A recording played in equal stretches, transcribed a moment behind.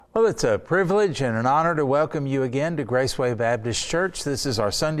Well, it's a privilege and an honor to welcome you again to Graceway Baptist Church. This is our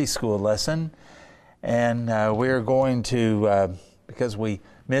Sunday school lesson, and we're going to, because we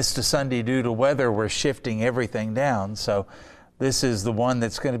missed a Sunday due to weather, we're shifting everything down. So this is the one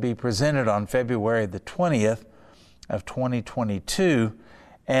that's going to be presented on February the 20th of 2022.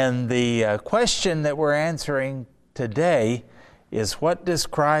 And the question that we're answering today is, what does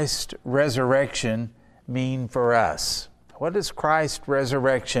Christ's resurrection mean for us? What does Christ's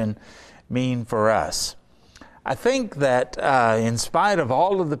resurrection mean for us? I think that in spite of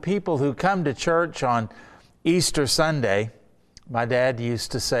all of the people who come to church on Easter Sunday, my dad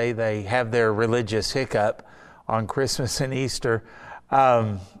used to say they have their religious hiccup on Christmas and Easter.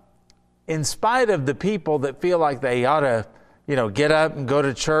 In spite of the people that feel like they ought to, get up and go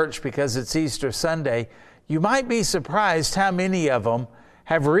to church because it's Easter Sunday, you might be surprised how many of them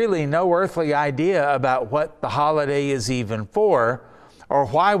have really no earthly idea about what the holiday is even for, or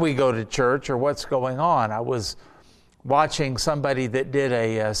why we go to church, or what's going on. I was watching somebody that did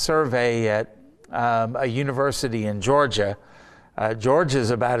a survey at a university in Georgia.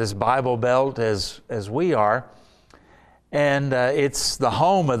 Georgia's about as Bible Belt as we are, and it's the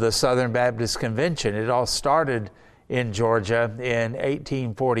home of the Southern Baptist Convention. It all started in Georgia in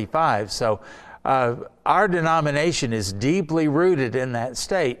 1845. So our denomination is deeply rooted in that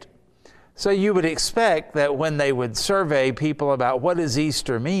state. So you would expect that when they would survey people about what does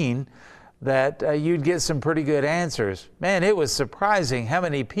Easter mean, that you'd get some pretty good answers. Man, it was surprising how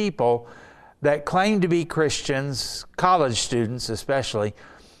many people that claim to be Christians, college students especially,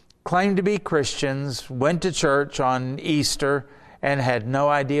 claimed to be Christians, went to church on Easter and had no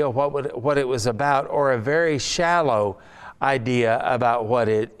idea what it was about, or a very shallow idea about what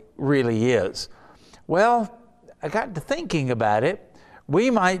it really is. Well, I got to thinking about it. We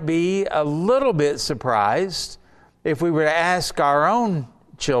might be a little bit surprised if we were to ask our own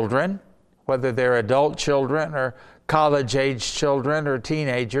children, whether they're adult children or college-age children or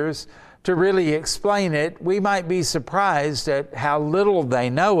teenagers, to really explain it. We might be surprised at how little they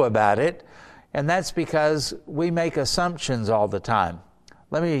know about it, and that's because we make assumptions all the time.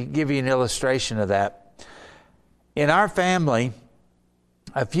 Let me give you an illustration of that. In our family,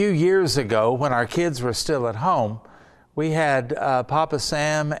 a few years ago, when our kids were still at home, we had Papa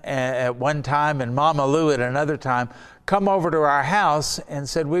Sam at one time and Mama Lou at another time come over to our house and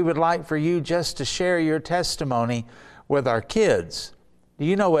said, we would like for you just to share your testimony with our kids. Do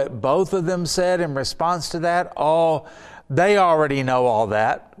you know what both of them said in response to that? Oh, they already know all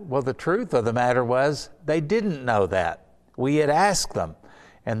that. Well, the truth of the matter was they didn't know that. We had asked them,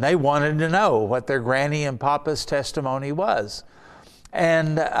 and they wanted to know what their Granny and Papa's testimony was.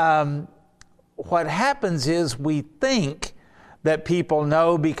 And what happens is we think that people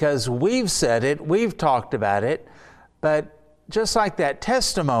know because we've said it, we've talked about it, but just like that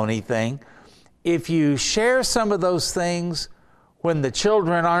testimony thing, if you share some of those things when the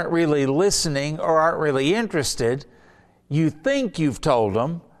children aren't really listening or aren't really interested, you think you've told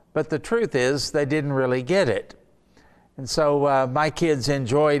them, but the truth is they didn't really get it. And so my kids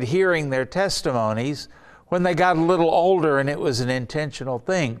enjoyed hearing their testimonies when they got a little older and it was an intentional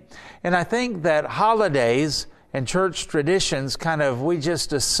thing. And I think that holidays and church traditions we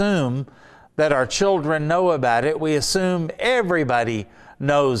just assume that our children know about it. We assume everybody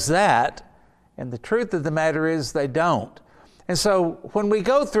knows that. And the truth of the matter is they don't. And so when we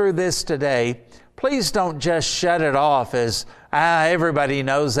go through this today, please don't just shut it off as, everybody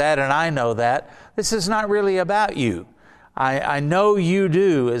knows that and I know that. This is not really about you. I know you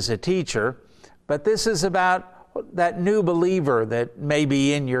do as a teacher, but this is about that new believer that may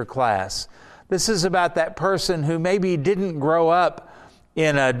be in your class. This is about that person who maybe didn't grow up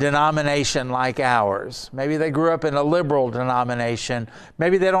in a denomination like ours. Maybe they grew up in a liberal denomination.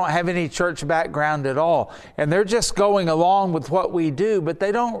 Maybe they don't have any church background at all. And they're just going along with what we do, but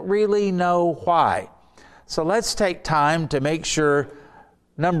they don't really know why. So let's take time to make sure,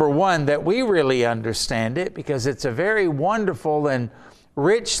 number one, that we really understand it, because it's a very wonderful and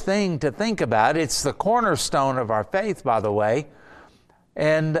rich thing to think about. It's the cornerstone of our faith, by the way.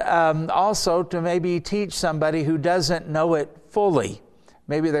 And also to maybe teach somebody who doesn't know it fully.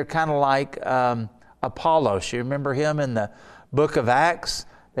 Maybe they're kind of like Apollos. You remember him in the book of Acts?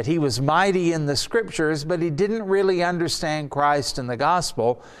 That he was mighty in the scriptures, but he didn't really understand Christ and the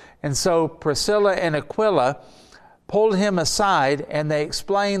gospel. And so Priscilla and Aquila pulled him aside and they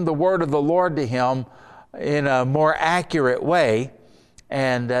explained the word of the Lord to him in a more accurate way.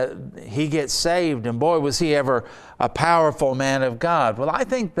 And he gets saved, and boy, was he ever a powerful man of God. Well, I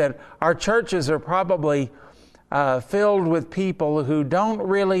think that our churches are probably filled with people who don't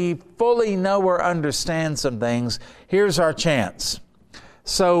really fully know or understand some things. Here's our chance.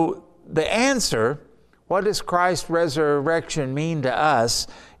 So the answer, what does Christ's resurrection mean to us,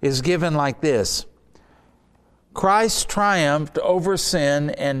 is given like this. Christ triumphed over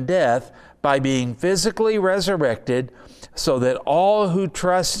sin and death by being physically resurrected so that all who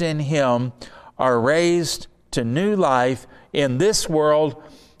trust in Him are raised to new life in this world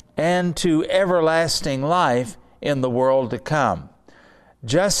and to everlasting life in the world to come.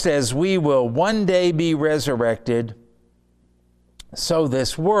 Just as we will one day be resurrected, so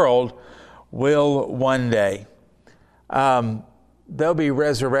this world will one day. They'll be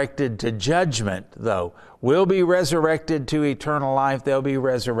resurrected to judgment, though. We'll be resurrected to eternal life. They'll be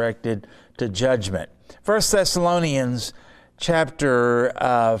resurrected to judgment. 1 Thessalonians chapter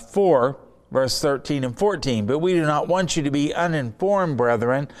 4, verse 13 and 14. But we do not want you to be uninformed,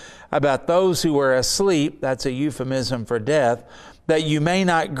 brethren, about those who are asleep, that's a euphemism for death, that you may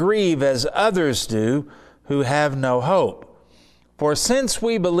not grieve as others do, who have no hope. For since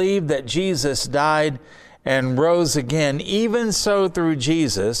we believe that Jesus died and rose again, even so through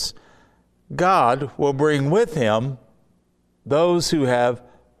Jesus, God will bring with Him those who have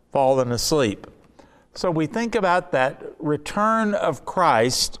fallen asleep. So we think about that return of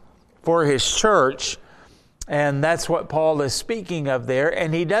Christ for His church, and that's what Paul is speaking of there.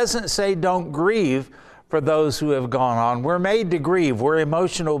 And he doesn't say don't grieve for those who have gone on. We're made to grieve. We're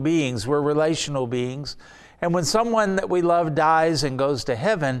emotional beings. We're relational beings. And when someone that we love dies and goes to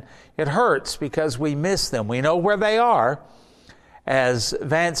heaven, it hurts because we miss them. We know where they are. As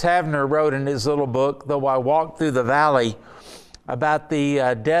Vance Havner wrote in his little book, Though I Walk Through the Valley, about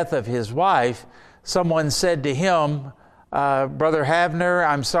the death of his wife, someone said to him, Brother Havner,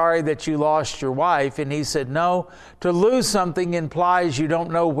 I'm sorry that you lost your wife. And he said, no, to lose something implies you don't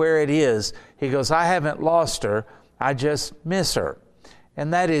know where it is. He goes, I haven't lost her, I just miss her.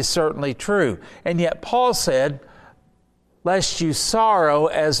 And that is certainly true. And yet Paul said, lest you sorrow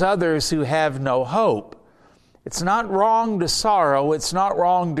as others who have no hope. It's not wrong to sorrow. It's not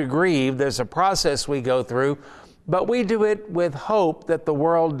wrong to grieve. There's a process we go through, but we do it with hope that the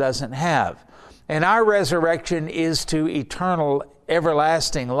world doesn't have. And our resurrection is to eternal,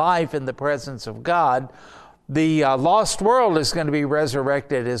 everlasting life in the presence of God. The lost world is going to be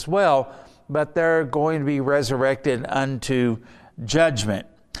resurrected as well, but they're going to be resurrected unto judgment.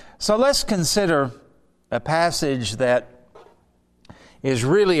 So let's consider a passage that is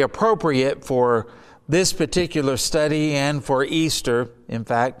really appropriate for this particular study and for Easter, in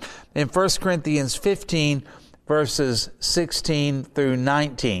fact, in 1 Corinthians 15, verses 16 through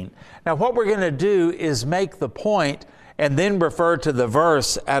 19. Now, what we're going to do is make the point and then refer to the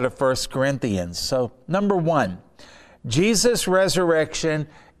verse out of 1 Corinthians. So, number one, Jesus' resurrection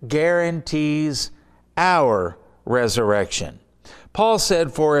guarantees our resurrection. Paul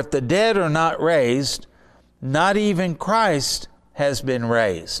said, for if the dead are not raised, not even Christ has been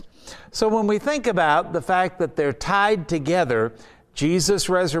raised. So when we think about the fact that they're tied together, Jesus'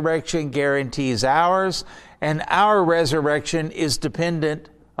 resurrection guarantees ours, and our resurrection is dependent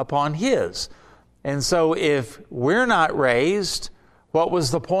upon His. And so if we're not raised, what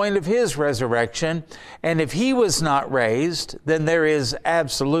was the point of His resurrection? And if He was not raised, then there is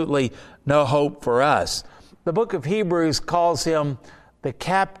absolutely no hope for us. The book of Hebrews calls Him the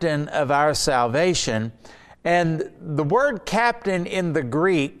captain of our salvation. And the word captain in the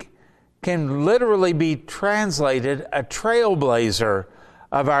Greek can literally be translated a trailblazer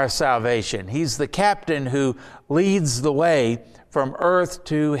of our salvation. He's the captain who leads the way from earth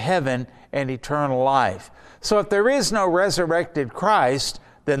to heaven and eternal life. So if there is no resurrected Christ,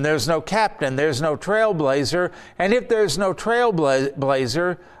 then there's no captain, there's no trailblazer. And if there's no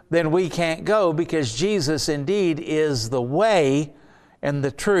trailblazer, then we can't go, because Jesus indeed is the way and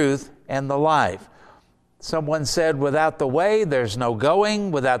the truth and the life. Someone said, without the way, there's no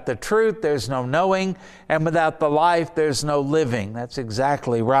going. Without the truth, there's no knowing. And without the life, there's no living. That's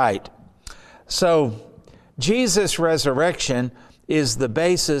exactly right. So, Jesus' resurrection is the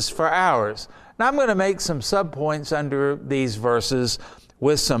basis for ours. Now, I'm going to make some subpoints under these verses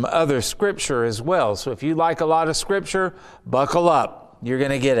with some other scripture as well. So if you like a lot of scripture, buckle up. You're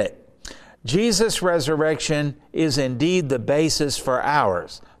going to get it. Jesus' resurrection is indeed the basis for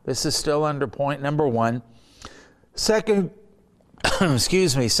ours. This is still under point number one. 2 Corinthians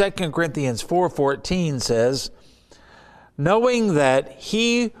 4:14 says, knowing that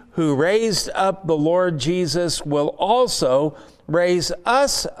He who raised up the Lord Jesus will also raise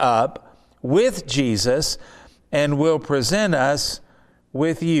us up with Jesus and will present us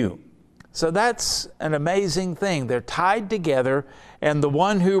with you. So that's an amazing thing. They're tied together, and the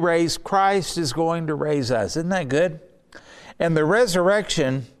one who raised Christ is going to raise us. Isn't that good? And the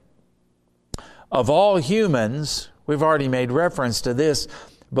resurrection of all humans, We've already made reference to this.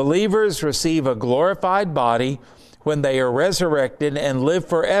 Believers receive a glorified body when they are resurrected and live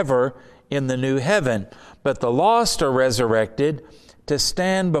forever in the new heaven. But the lost are resurrected to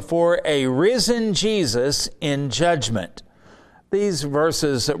stand before a risen Jesus in judgment. These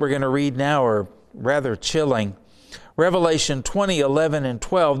verses that we're going to read now are rather chilling. Revelation 20:11 and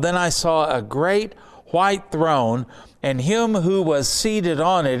 12. Then I saw a great white throne and him who was seated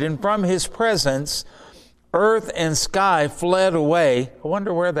on it, and from his presence earth and sky fled away. I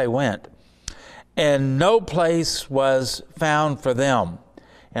wonder where they went. And no place was found for them.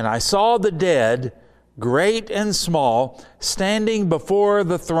 And I saw the dead, great and small, standing before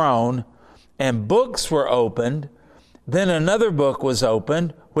the throne, and books were opened. Then another book was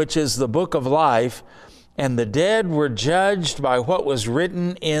opened, which is the book of life, and the dead were judged by what was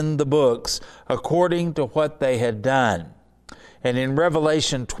written in the books, according to what they had done. And in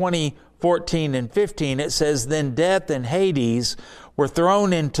Revelation 20:14 and 15, it says, Then death and Hades were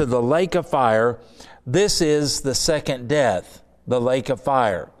thrown into the lake of fire. This is the second death, the lake of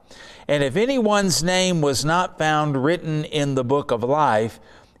fire. And if anyone's name was not found written in the book of life,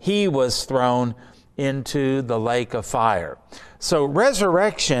 he was thrown into the lake of fire. So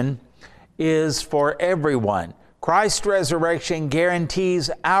resurrection is for everyone. Christ's resurrection guarantees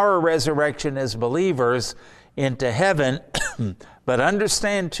our resurrection as believers into heaven. But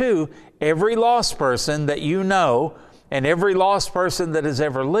understand too, every lost person that you know and every lost person that has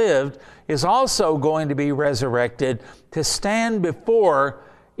ever lived is also going to be resurrected to stand before,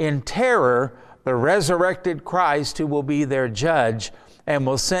 in terror, the resurrected Christ, who will be their judge and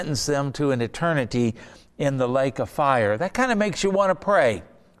will sentence them to an eternity in the lake of fire. That kind of makes you want to pray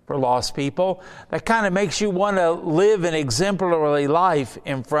for lost people. That kind of makes you want to live an exemplary life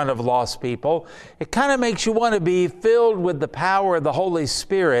in front of lost people. It kind of makes you want to be filled with the power of the Holy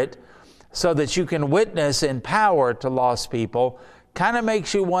Spirit so that you can witness in power to lost people. Kind of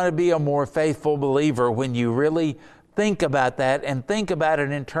makes you want to be a more faithful believer when you really think about that and think about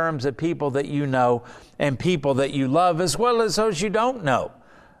it in terms of people that you know and people that you love, as well as those you don't know.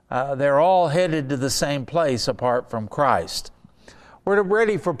 They're all headed to the same place apart from Christ. We're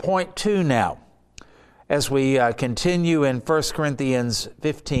ready for point 2 now. As we continue in 1 Corinthians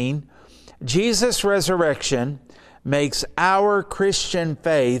 15, Jesus' resurrection makes our Christian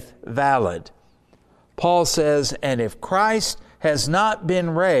faith valid. Paul says, and if Christ has not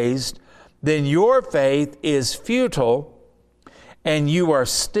been raised, then your faith is futile and you are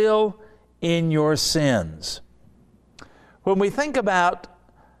still in your sins. When we think about,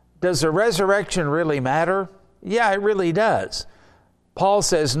 does the resurrection really matter? Yeah, it really does. Paul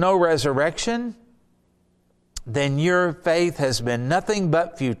says, no resurrection, then your faith has been nothing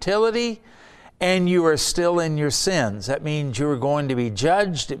but futility and you are still in your sins. That means you are going to be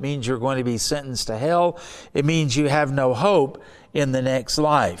judged. It means you're going to be sentenced to hell. It means you have no hope in the next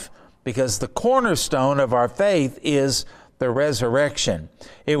life, because the cornerstone of our faith is the resurrection.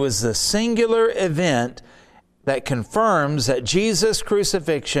 It was the singular event that confirms that Jesus'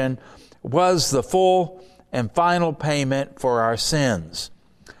 crucifixion was the full and final payment for our sins.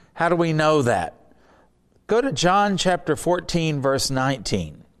 How do we know that? Go to John chapter 14, verse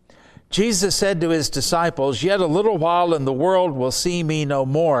 19. Jesus said to his disciples, Yet a little while and the world will see me no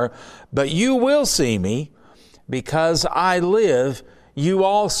more, but you will see me. Because I live, you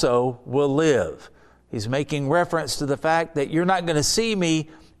also will live. He's making reference to the fact that you're not going to see me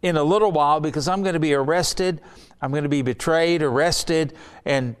in a little while because I'm going to be arrested. I'm going to be betrayed, arrested,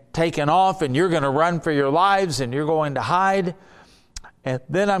 and taken off, and you're going to run for your lives, and you're going to hide. And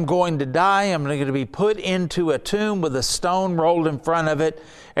then I'm going to die. I'm going to be put into a tomb with a stone rolled in front of it,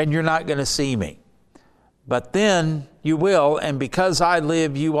 and you're not going to see me. But then you will, and because I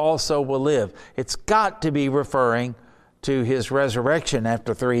live, you also will live. It's got to be referring to his resurrection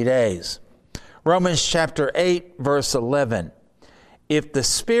after 3 days. Romans chapter 8, verse 11. If the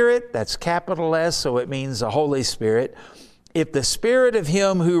Spirit, that's capital S, so it means the Holy Spirit, if the Spirit of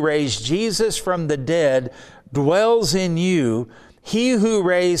him who raised Jesus from the dead dwells in you, he who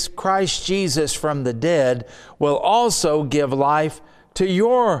raised Christ Jesus from the dead will also give life to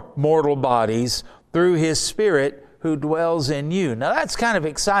your mortal bodies through his Spirit who dwells in you. Now that's kind of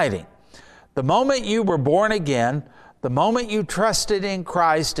exciting. The moment you were born again, the moment you trusted in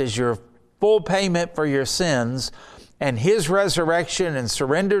Christ as your full payment for your sins and his resurrection and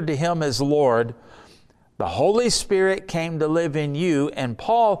surrendered to him as Lord, the Holy Spirit came to live in you, and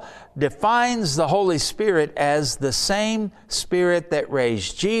Paul defines the Holy Spirit as the same Spirit that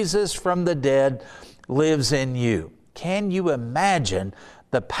raised Jesus from the dead lives in you. Can you imagine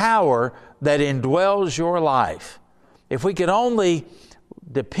the power that indwells your life? If we could only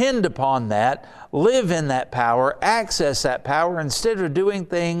depend upon that, live in that power, access that power, instead of doing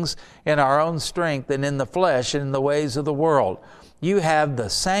things in our own strength and in the flesh and in the ways of the world. You have the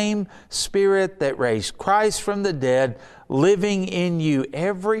same Spirit that raised Christ from the dead living in you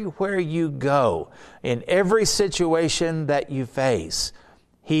everywhere you go, in every situation that you face.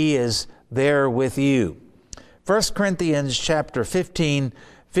 He is there with you. 1 Corinthians chapter 15,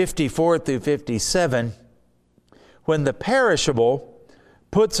 54 through 57, when the perishable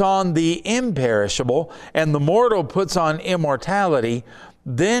puts on the imperishable, and the mortal puts on immortality,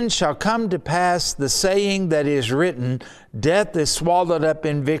 then shall come to pass the saying that is written, death is swallowed up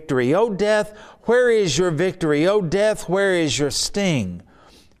in victory. O death, where is your victory? O death, where is your sting?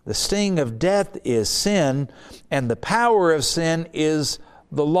 The sting of death is sin, and the power of sin is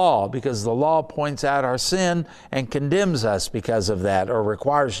the law, because the law points out our sin and condemns us because of that, or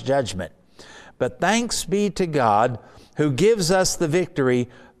requires judgment. But thanks be to God, who gives us the victory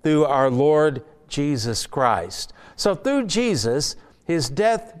through our Lord Jesus Christ. So through Jesus, His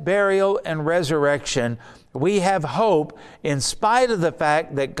death, burial, and resurrection, we have hope in spite of the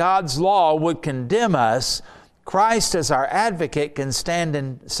fact that God's law would condemn us. Christ, as our advocate, can stand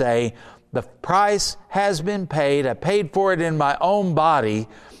and say, the price has been paid. I paid for it in my own body.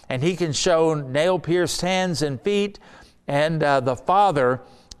 And He can show nail-pierced hands and feet. And the Father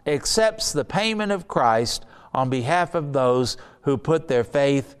accepts the payment of Christ on behalf of those who put their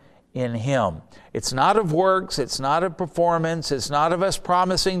faith in Him. It's not of works, it's not of performance, it's not of us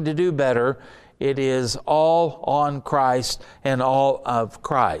promising to do better. It is all on Christ and all of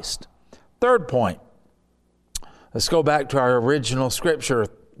Christ. Third point, let's go back to our original scripture.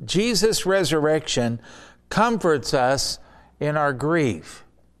 Jesus' resurrection comforts us in our grief.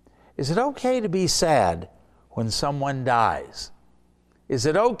 Is it okay to be sad when someone dies? Is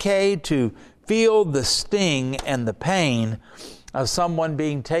it okay to feel the sting and the pain of someone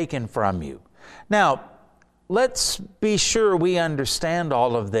being taken from you? Now, let's be sure we understand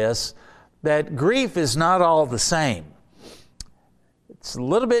all of this, that grief is not all the same. It's a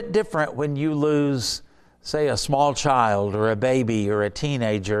little bit different when you lose, say, a small child or a baby or a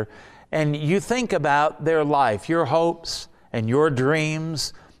teenager, and you think about their life, your hopes and your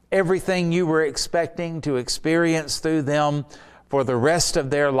dreams, everything you were expecting to experience through them for the rest of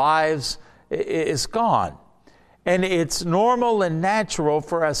their lives is gone. And it's normal and natural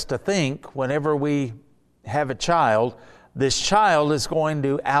for us to think, whenever we have a child, this child is going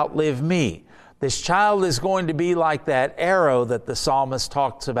to outlive me. This child is going to be like that arrow that the psalmist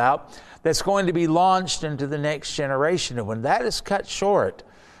talks about, that's going to be launched into the next generation. And when that is cut short,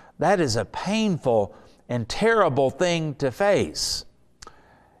 that is a painful and terrible thing to face.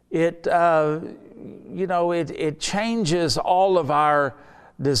 It changes all of our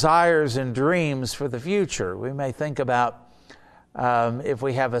desires and dreams for the future. We may think about if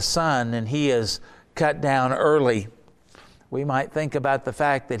we have a son and he is cut down early, we might think about the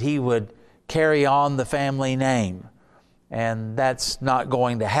fact that he would carry on the family name, and that's not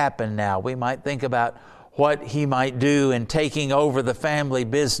going to happen now. We might think about what he might do in taking over the family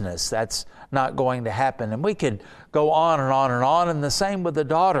business. That's not going to happen. And we could go on and on and on, and the same with the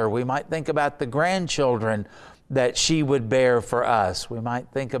daughter. We might think about the grandchildren that she would bear for us. We might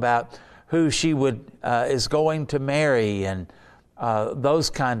think about who she is going to marry, and those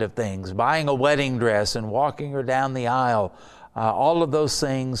kind of things. Buying a wedding dress and walking her down the aisle. All of those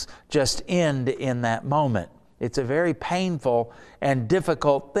things just end in that moment. It's a very painful and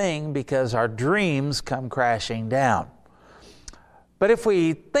difficult thing because our dreams come crashing down. But if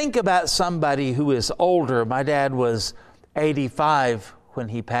we think about somebody who is older, my dad was 85 when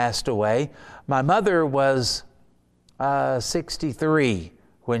he passed away. My mother was 63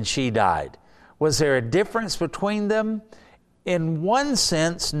 when she died. Was there a difference between them? In one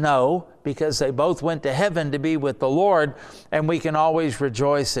sense, no, because they both went to heaven to be with the Lord, and we can always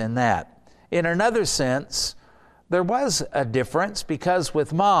rejoice in that. In another sense, there was a difference because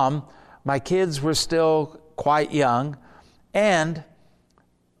with Mom, my kids were still quite young, and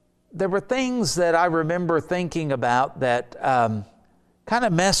there were things that I remember thinking about that kind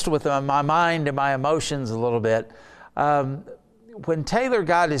of messed with my mind and my emotions a little bit. When Taylor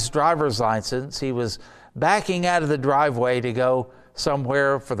got his driver's license, he was backing out of the driveway to go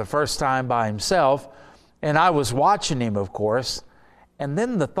somewhere for the first time by himself, and I was watching him, of course, and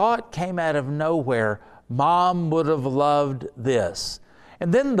then the thought came out of nowhere, Mom would have loved this.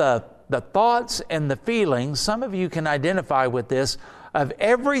 And then the thoughts and the feelings, some of you can identify with this, of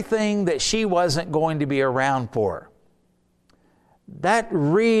everything that she wasn't going to be around for. That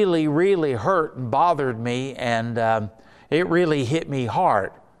really, really hurt and bothered me, and it really hit me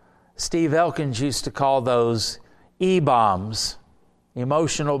hard. Steve Elkins used to call those E-bombs.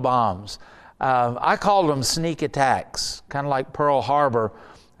 emotional bombs. I call them sneak attacks, kind of like Pearl Harbor.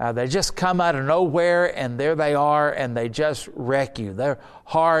 They just come out of nowhere, and there they are, and they just wreck you. They're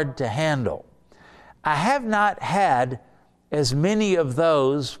hard to handle. I have not had as many of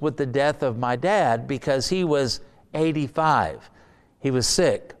those with the death of my dad because he was 85. He was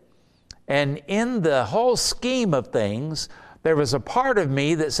sick. And in the whole scheme of things, there was a part of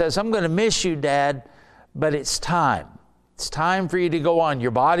me that says, I'm going to miss you, Dad, but it's time. It's time for you to go on.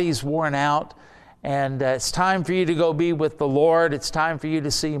 Your body's worn out, and it's time for you to go be with the Lord. It's time for you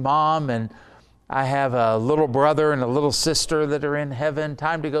to see Mom, and I have a little brother and a little sister that are in heaven.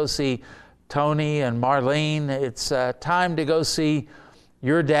 Time to go see Tony and Marlene. It's time to go see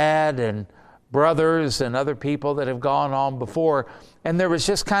your dad and brothers and other people that have gone on before. And there was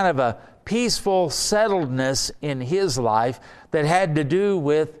just kind of a peaceful settledness in his life that had to do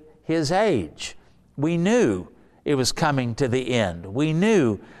with his age. We knew it was coming to the end. We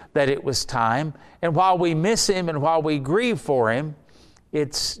knew that it was time. And while we miss him and while we grieve for him,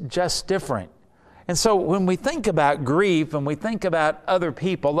 it's just different. And so when we think about grief and we think about other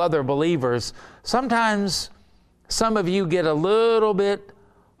people, other believers, sometimes some of you get a little bit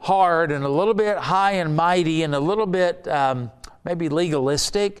hard and a little bit high and mighty and a little bit maybe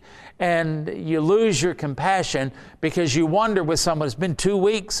legalistic, and you lose your compassion because you wonder with someone, it's been 2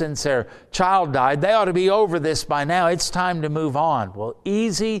 weeks since their child died. They ought to be over this by now. It's time to move on. Well,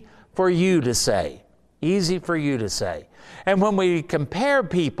 easy for you to say. Easy for you to say. And when we compare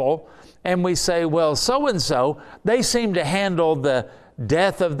people and we say, well, so-and-so, they seem to handle the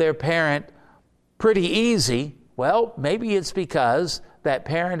death of their parent pretty easy. Well, maybe it's because that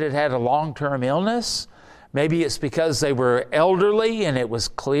parent had had a long-term illness. Maybe it's because they were elderly and it was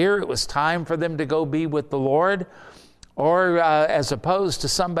clear it was time for them to go be with the Lord. Or as opposed to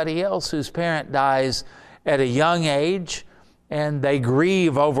somebody else whose parent dies at a young age and they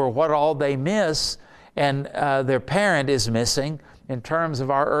grieve over what all they miss and their parent is missing in terms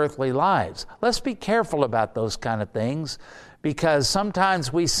of our earthly lives. Let's be careful about those kind of things, because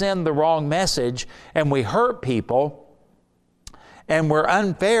sometimes we send the wrong message and we hurt people and we're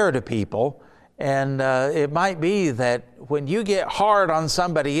unfair to people. And it might be that when you get hard on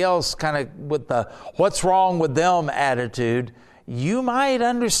somebody else, kind of with the what's wrong with them attitude, you might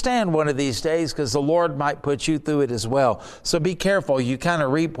understand one of these days because the Lord might put you through it as well. So be careful. You kind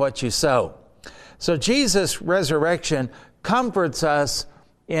of reap what you sow. So Jesus' resurrection comforts us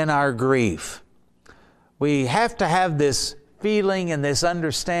in our grief. We have to have this feeling and this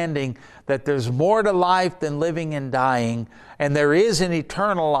understanding that there's more to life than living and dying, and there is an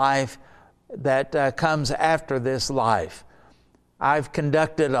eternal life that comes after this life. I've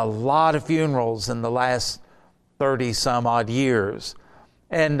conducted a lot of funerals in the last 30 some odd years.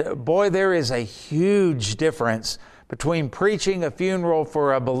 And boy, there is a huge difference between preaching a funeral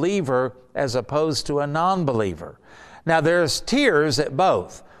for a believer as opposed to a non-believer. Now there's tears at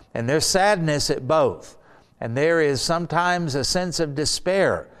both, and there's sadness at both. And there is sometimes a sense of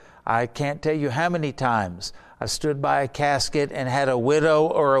despair. I can't tell you how many times I stood by a casket and had a widow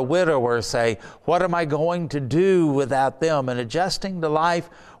or a widower say, what am I going to do without them? And adjusting to life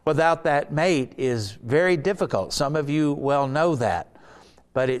without that mate is very difficult. Some of you well know that.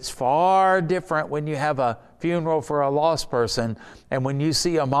 But it's far different when you have a funeral for a lost person and when you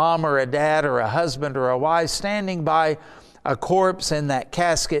see a mom or a dad or a husband or a wife standing by a corpse in that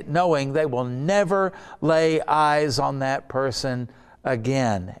casket knowing they will never lay eyes on that person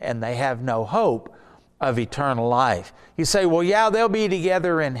again and they have no hope of eternal life. You say, well, yeah, they'll be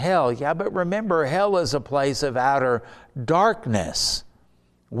together in hell. Yeah, but remember, hell is a place of outer darkness.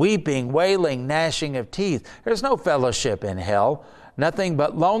 Weeping, wailing, gnashing of teeth. There's no fellowship in hell. Nothing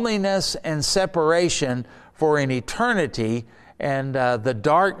but loneliness and separation for an eternity and the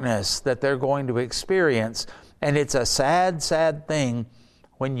darkness that they're going to experience. And it's a sad, sad thing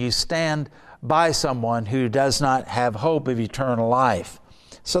when you stand by someone who does not have hope of eternal life.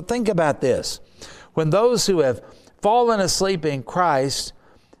 So think about this. When those who have fallen asleep in Christ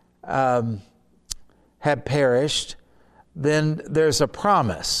have perished, then there's a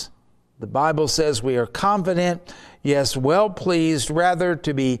promise. The Bible says we are confident, yes, well pleased, rather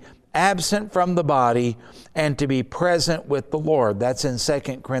to be absent from the body and to be present with the Lord. That's in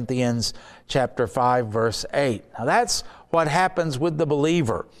 2 Corinthians chapter 5, verse 8. Now that's what happens with the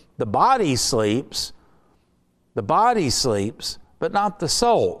believer. The body sleeps, but not the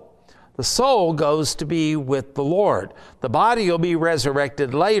soul. The soul goes to be with the Lord. The body will be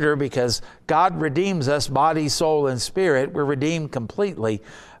resurrected later because God redeems us, body, soul, and spirit. We're redeemed completely.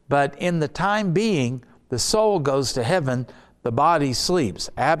 But in the time being, the soul goes to heaven, the body sleeps,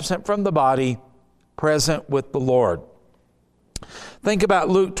 absent from the body, present with the Lord. Think about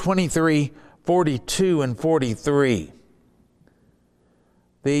Luke 23:42 and 43.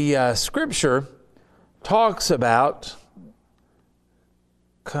 The scripture talks about,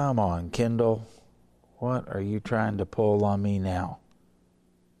 come on, Kindle, what are you trying to pull on me now?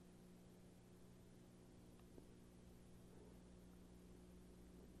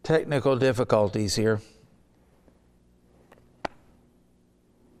 Technical difficulties here.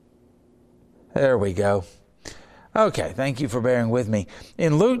 There we go. Okay, thank you for bearing with me.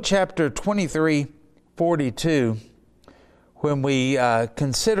 In Luke chapter 23:42, when we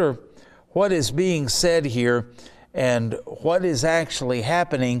consider what is being said here and what is actually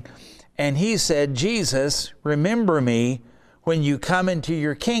happening, and he said, Jesus, remember me when you come into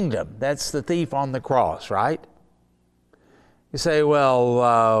your kingdom. That's the thief on the cross, right? You say,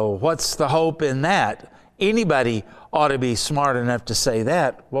 well, what's the hope in that? Anybody ought to be smart enough to say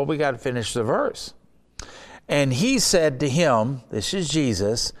that. Well, we got to finish the verse. And he said to him, this is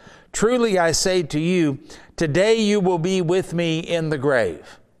Jesus, truly I say to you, today you will be with me in the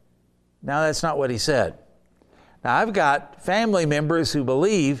grave. Now, that's not what he said. Now, I've got family members who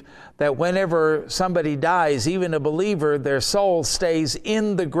believe that whenever somebody dies, even a believer, their soul stays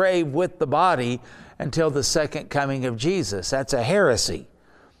in the grave with the body until the second coming of Jesus. That's a heresy.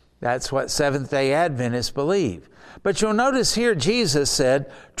 That's what Seventh-day Adventists believe. But you'll notice here Jesus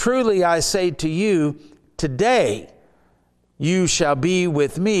said, truly I say to you, today you shall be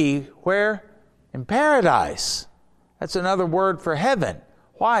with me, where? In paradise. That's another word for heaven.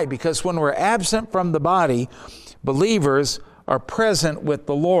 Why? Because when we're absent from the body, believers are present with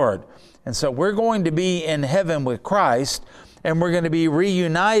the Lord. And so we're going to be in heaven with Christ, and we're going to be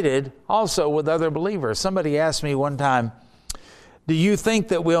reunited also with other believers. Somebody asked me one time, do you think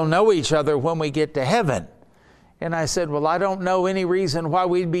that we'll know each other when we get to heaven? And I said, well, I don't know any reason why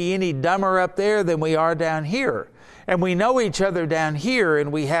we'd be any dumber up there than we are down here. And we know each other down here,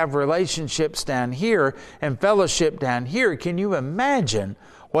 and we have relationships down here and fellowship down here. Can you imagine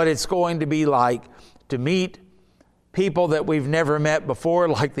what it's going to be like to meet people that we've never met before,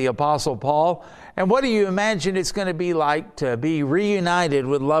 like the Apostle Paul? And what do you imagine it's going to be like to be reunited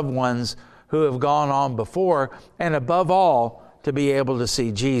with loved ones who have gone on before, and above all, to be able to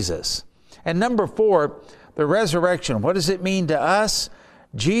see Jesus? And number 4, the resurrection. What does it mean to us?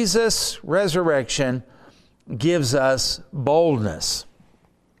 Jesus' resurrection gives us boldness.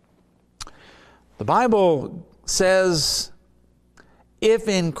 The Bible says, if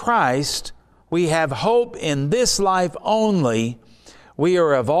in Christ we have hope in this life only, we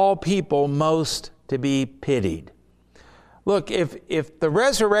are of all people most to be pitied. Look, if the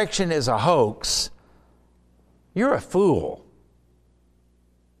resurrection is a hoax, you're a fool.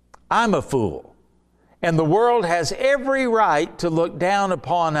 I'm a fool. And the world has every right to look down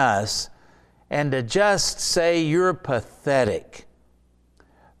upon us and to just say, you're pathetic.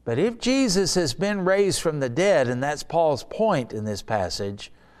 But if Jesus has been raised from the dead, and that's Paul's point in this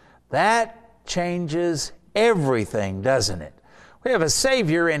passage, that changes everything, doesn't it? We have a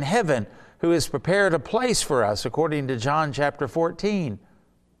Savior in heaven who has prepared a place for us, according to John chapter 14.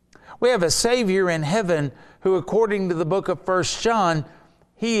 We have a Savior in heaven who, according to the book of 1 John,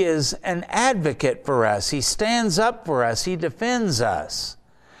 He is an advocate for us. He stands up for us. He defends us.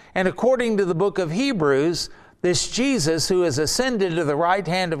 And according to the book of Hebrews, this Jesus who has ascended to the right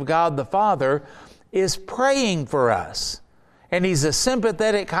hand of God the Father is praying for us. And He's a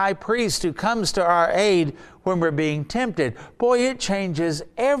sympathetic high priest who comes to our aid when we're being tempted. Boy, it changes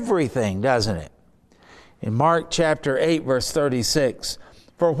everything, doesn't it? In Mark chapter 8, verse 36,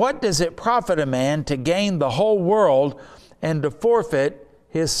 for what does it profit a man to gain the whole world and to forfeit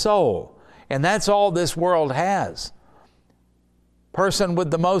his soul? And that's all this world has. Person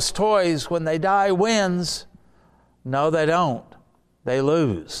with the most toys, when they die, wins. No, they don't. They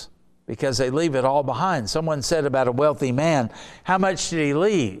lose because they leave it all behind. Someone said about a wealthy man, how much did he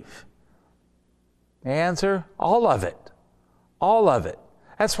leave? The answer, all of it. All of it.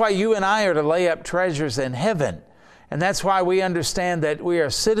 That's why you and I are to lay up treasures in heaven. And that's why we understand that we are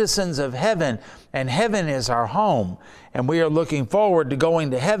citizens of heaven, and heaven is our home. And we are looking forward to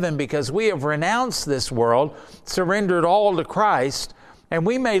going to heaven because we have renounced this world, surrendered all to Christ, and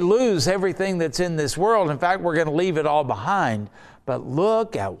we may lose everything that's in this world. In fact, we're going to leave it all behind. But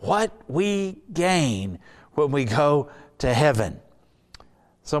look at what we gain when we go to heaven.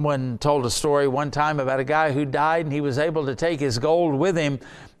 Someone told a story one time about a guy who died, and he was able to take his gold with him.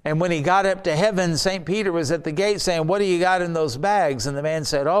 And when he got up to heaven, St. Peter was at the gate saying, what do you got in those bags? And the man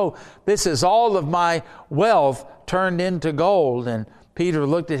said, oh, this is all of my wealth turned into gold. And Peter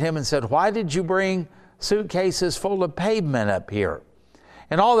looked at him and said, why did you bring suitcases full of pavement up here?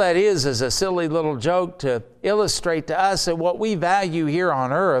 And all that is a silly little joke to illustrate to us that what we value here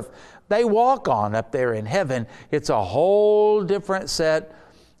on earth, they walk on up there in heaven. It's a whole different set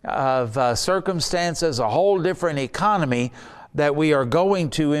of circumstances, a whole different economy that we are going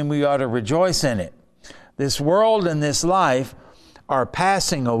to, and we ought to rejoice in it. This world and this life are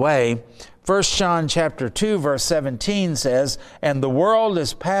passing away. 1 John chapter 2 verse 17 says, "And the world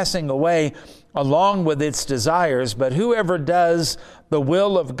is passing away along with its desires, but whoever does the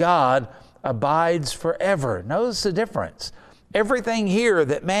will of God abides forever." Notice the difference. Everything here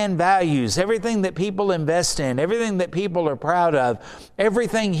that man values, everything that people invest in, everything that people are proud of,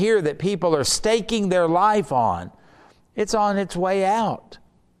 everything here that people are staking their life on, it's on its way out.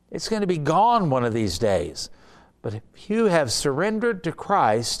 It's going to be gone one of these days. But if you have surrendered to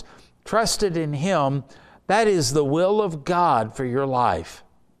Christ, trusted in Him, that is the will of God for your life.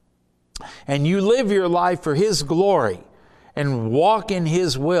 And you live your life for His glory and walk in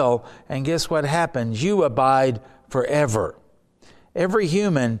His will, and guess what happens? You abide forever. Every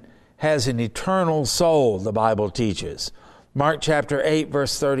human has an eternal soul, the Bible teaches. Mark chapter 8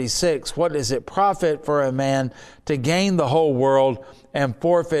 verse 36, "What does it profit for a man to gain the whole world and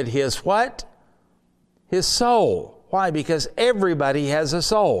forfeit his" what? His soul. Why? Because everybody has a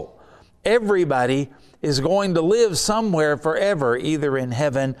soul. Everybody is going to live somewhere forever, either in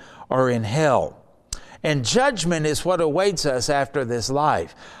heaven or in hell. And judgment is what awaits us after this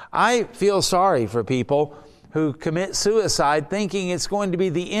life. I feel sorry for people who commit suicide thinking it's going to be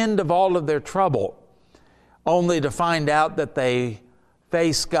the end of all of their trouble, only to find out that they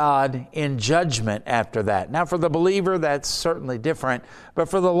face God in judgment after that. Now, for the believer, that's certainly different, but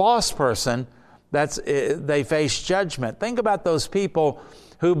for the lost person, they face judgment. Think about those people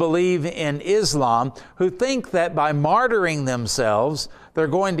who believe in Islam, who think that by martyring themselves, they're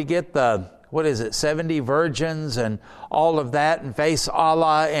going to get the 70 virgins and all of that, and face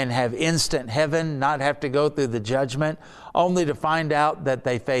Allah and have instant heaven, not have to go through the judgment, only to find out that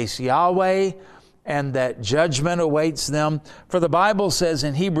they face Yahweh and that judgment awaits them. For the Bible says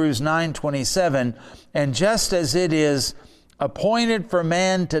in Hebrews 9:27, "And just as it is appointed for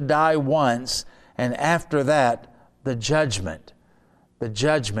man to die once, and after that, the judgment." The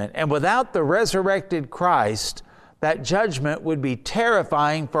judgment. And without the resurrected Christ, that judgment would be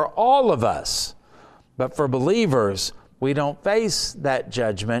terrifying for all of us. But for believers, we don't face that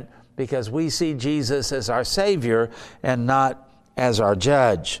judgment because we see Jesus as our Savior and not as our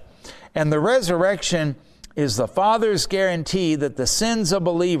judge. And the resurrection is the Father's guarantee that the sins of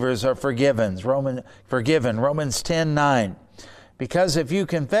believers are forgiven. Romans 10:9. Because if you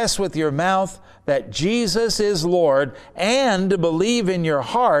confess with your mouth that Jesus is Lord and believe in your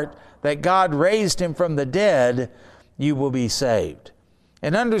heart that God raised Him from the dead, you will be saved.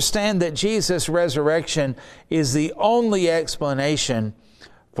 And understand that Jesus' resurrection is the only explanation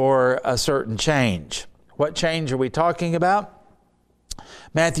for a certain change. What change are we talking about?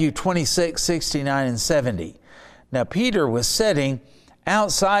 Matthew 26:69 and 70. Now Peter was sitting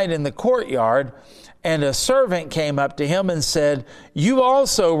outside in the courtyard, and a servant came up to him and said, "You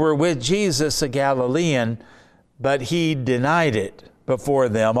also were with Jesus the Galilean." But he denied it before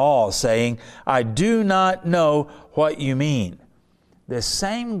them all, saying, "I do not know what you mean." The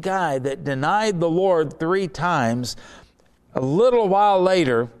same guy that denied the Lord 3 times, a little while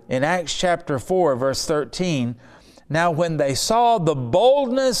later, in Acts chapter 4, verse 13, "Now when they saw the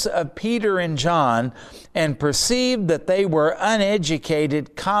boldness of Peter and John and perceived that they were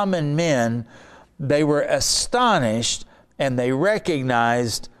uneducated common men, they were astonished, and they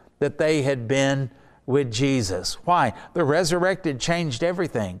recognized that they had been with Jesus." Why? The resurrected changed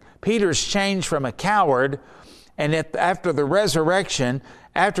everything. Peter's changed from a coward, and after the resurrection,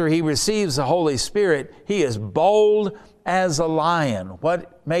 after he receives the Holy Spirit, he is bold as a lion.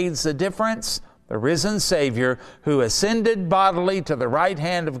 What makes the difference? The risen Savior who ascended bodily to the right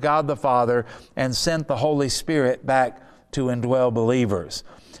hand of God the Father and sent the Holy Spirit back to indwell believers.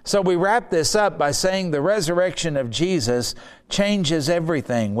 So we wrap this up by saying the resurrection of Jesus changes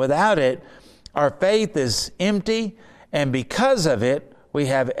everything. Without it, our faith is empty, and because of it, we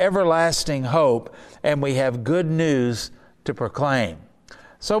have everlasting hope, and we have good news to proclaim.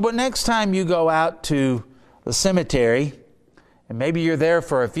 So, but next time you go out to the cemetery, and maybe you're there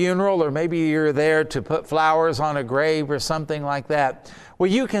for a funeral, or maybe you're there to put flowers on a grave or something like that, will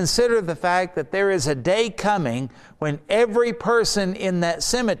you consider the fact that there is a day coming when every person in that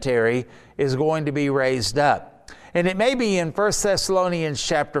cemetery is going to be raised up? And it may be in 1 Thessalonians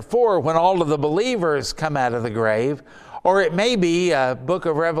chapter 4 when all of the believers come out of the grave, or it may be a book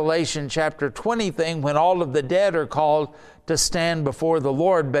of Revelation chapter 20 thing when all of the dead are called to stand before the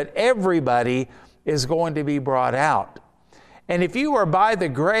Lord, but everybody is going to be brought out. And if you are by the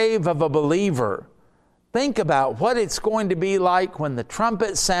grave of a believer, think about what it's going to be like when the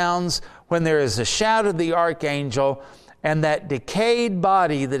trumpet sounds, when there is a shout of the archangel, and that decayed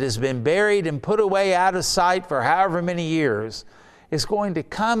body that has been buried and put away out of sight for however many years is going to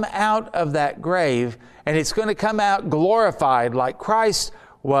come out of that grave, and it's going to come out glorified like Christ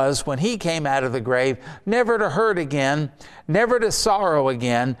was when He came out of the grave, never to hurt again, never to sorrow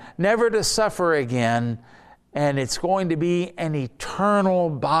again, never to suffer again. And it's going to be an eternal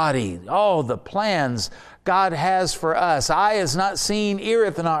body. Oh, the plans God has for us. Eye has not seen, ear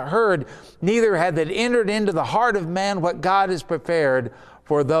hath not heard, neither hath it entered into the heart of man what God has prepared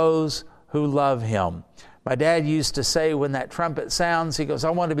for those who love Him. My dad used to say when that trumpet sounds, he goes,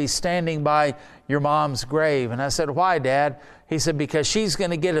 I want to be standing by your mom's grave. And I said, why, Dad? He said, because she's going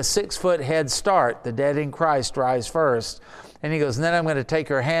to get a 6-foot head start. The dead in Christ rise first. And he goes, and then I'm going to take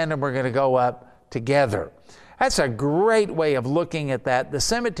her hand and we're going to go up together. That's a great way of looking at that. The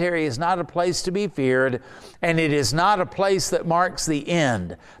cemetery is not a place to be feared, and it is not a place that marks the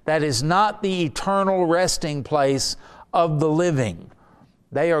end. That is not the eternal resting place of the living.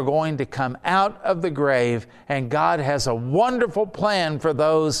 They are going to come out of the grave, and God has a wonderful plan for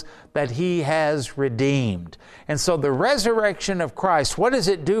those that He has redeemed. And so the resurrection of Christ, what does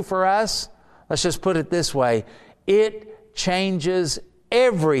it do for us? Let's just put it this way. It changes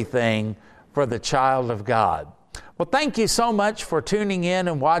everything for the child of God. Well, thank you so much for tuning in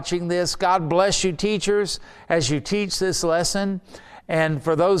and watching this. God bless you, teachers, as you teach this lesson. And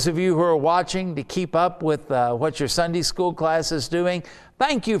for those of you who are watching, to keep up with what your Sunday school class is doing,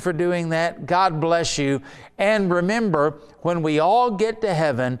 thank you for doing that. God bless you. And remember, when we all get to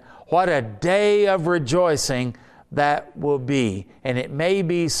heaven, what a day of rejoicing that will be. And it may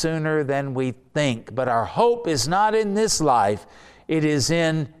be sooner than we think. But our hope is not in this life. It is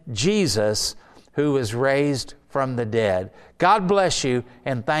in Jesus, who was raised from the dead. God bless you,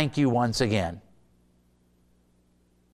 and thank you once again.